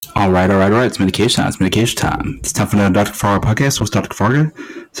All right. It's medication time. It's medication time. It's time for another Dr. Farga podcast. What's Dr. Farga?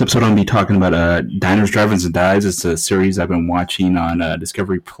 This episode, I'm going to be talking about Diners, Drive-Ins, and Dives. It's a series I've been watching on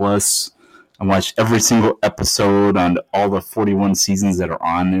Discovery Plus. I watched every single episode on all the 41 seasons that are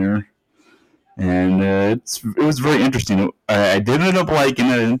on there. And it was very interesting. I did end up liking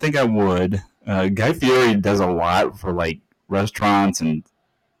it. I didn't think I would. Guy Fieri does a lot for like restaurants, and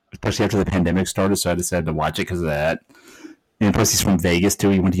especially after the pandemic started, so I decided to watch it because of that. And plus, he's from Vegas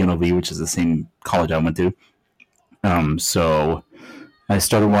too. He went to UNLV, which is the same college I went to. So I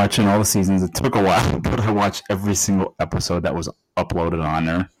started watching all the seasons. It took a while, but I watched every single episode that was uploaded on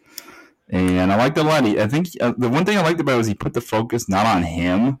there, and I liked it a lot. I think the one thing I liked about it was he put the focus not on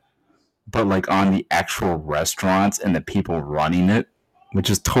him, but like on the actual restaurants and the people running it,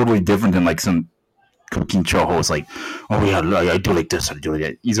 which is totally different than like some cooking show host like, oh yeah, I do like this, I do like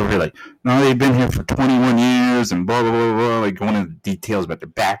that. He's over here like, no, they've been here for 21 years and blah blah blah blah, like going into details about their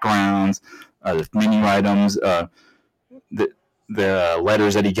backgrounds, the menu items, the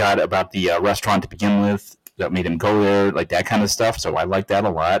letters that he got about the restaurant to begin with that made him go there, like that kind of stuff. So I like that a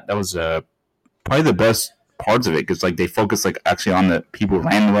lot. That was probably the best parts of it because like they focus like actually on the people who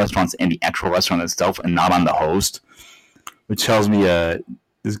ran the restaurants and the actual restaurant itself, and not on the host, which tells me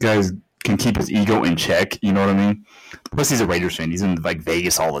this guy's can keep his ego in check. You know what I mean? Plus, he's a Raiders fan. He's in like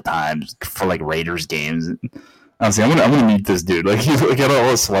Vegas all the time for like Raiders games. Honestly, I'm gonna meet this dude. Like he's like out of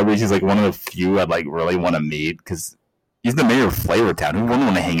all the celebrities, he's like one of the few I'd like really want to meet because he's the mayor of Flavortown. Who wouldn't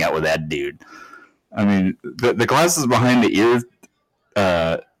want to hang out with that dude? I mean, the glasses behind the ears,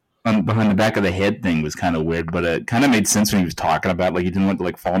 behind the back of the head thing was kind of weird, but it kind of made sense when he was talking about like he didn't want to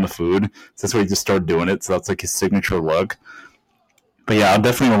like fall into food. So that's why he just started doing it. So that's like his signature look. But yeah, I'll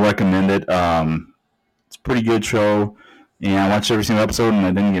definitely recommend it. It's a pretty good show, and I watched every single episode, and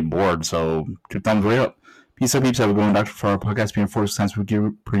I didn't get bored. So 2 thumbs way up. Peace out, peeps. Have a good one, Dr. For our podcast being 4 times per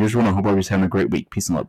usual. And I hope everybody's having a great week. Peace and love.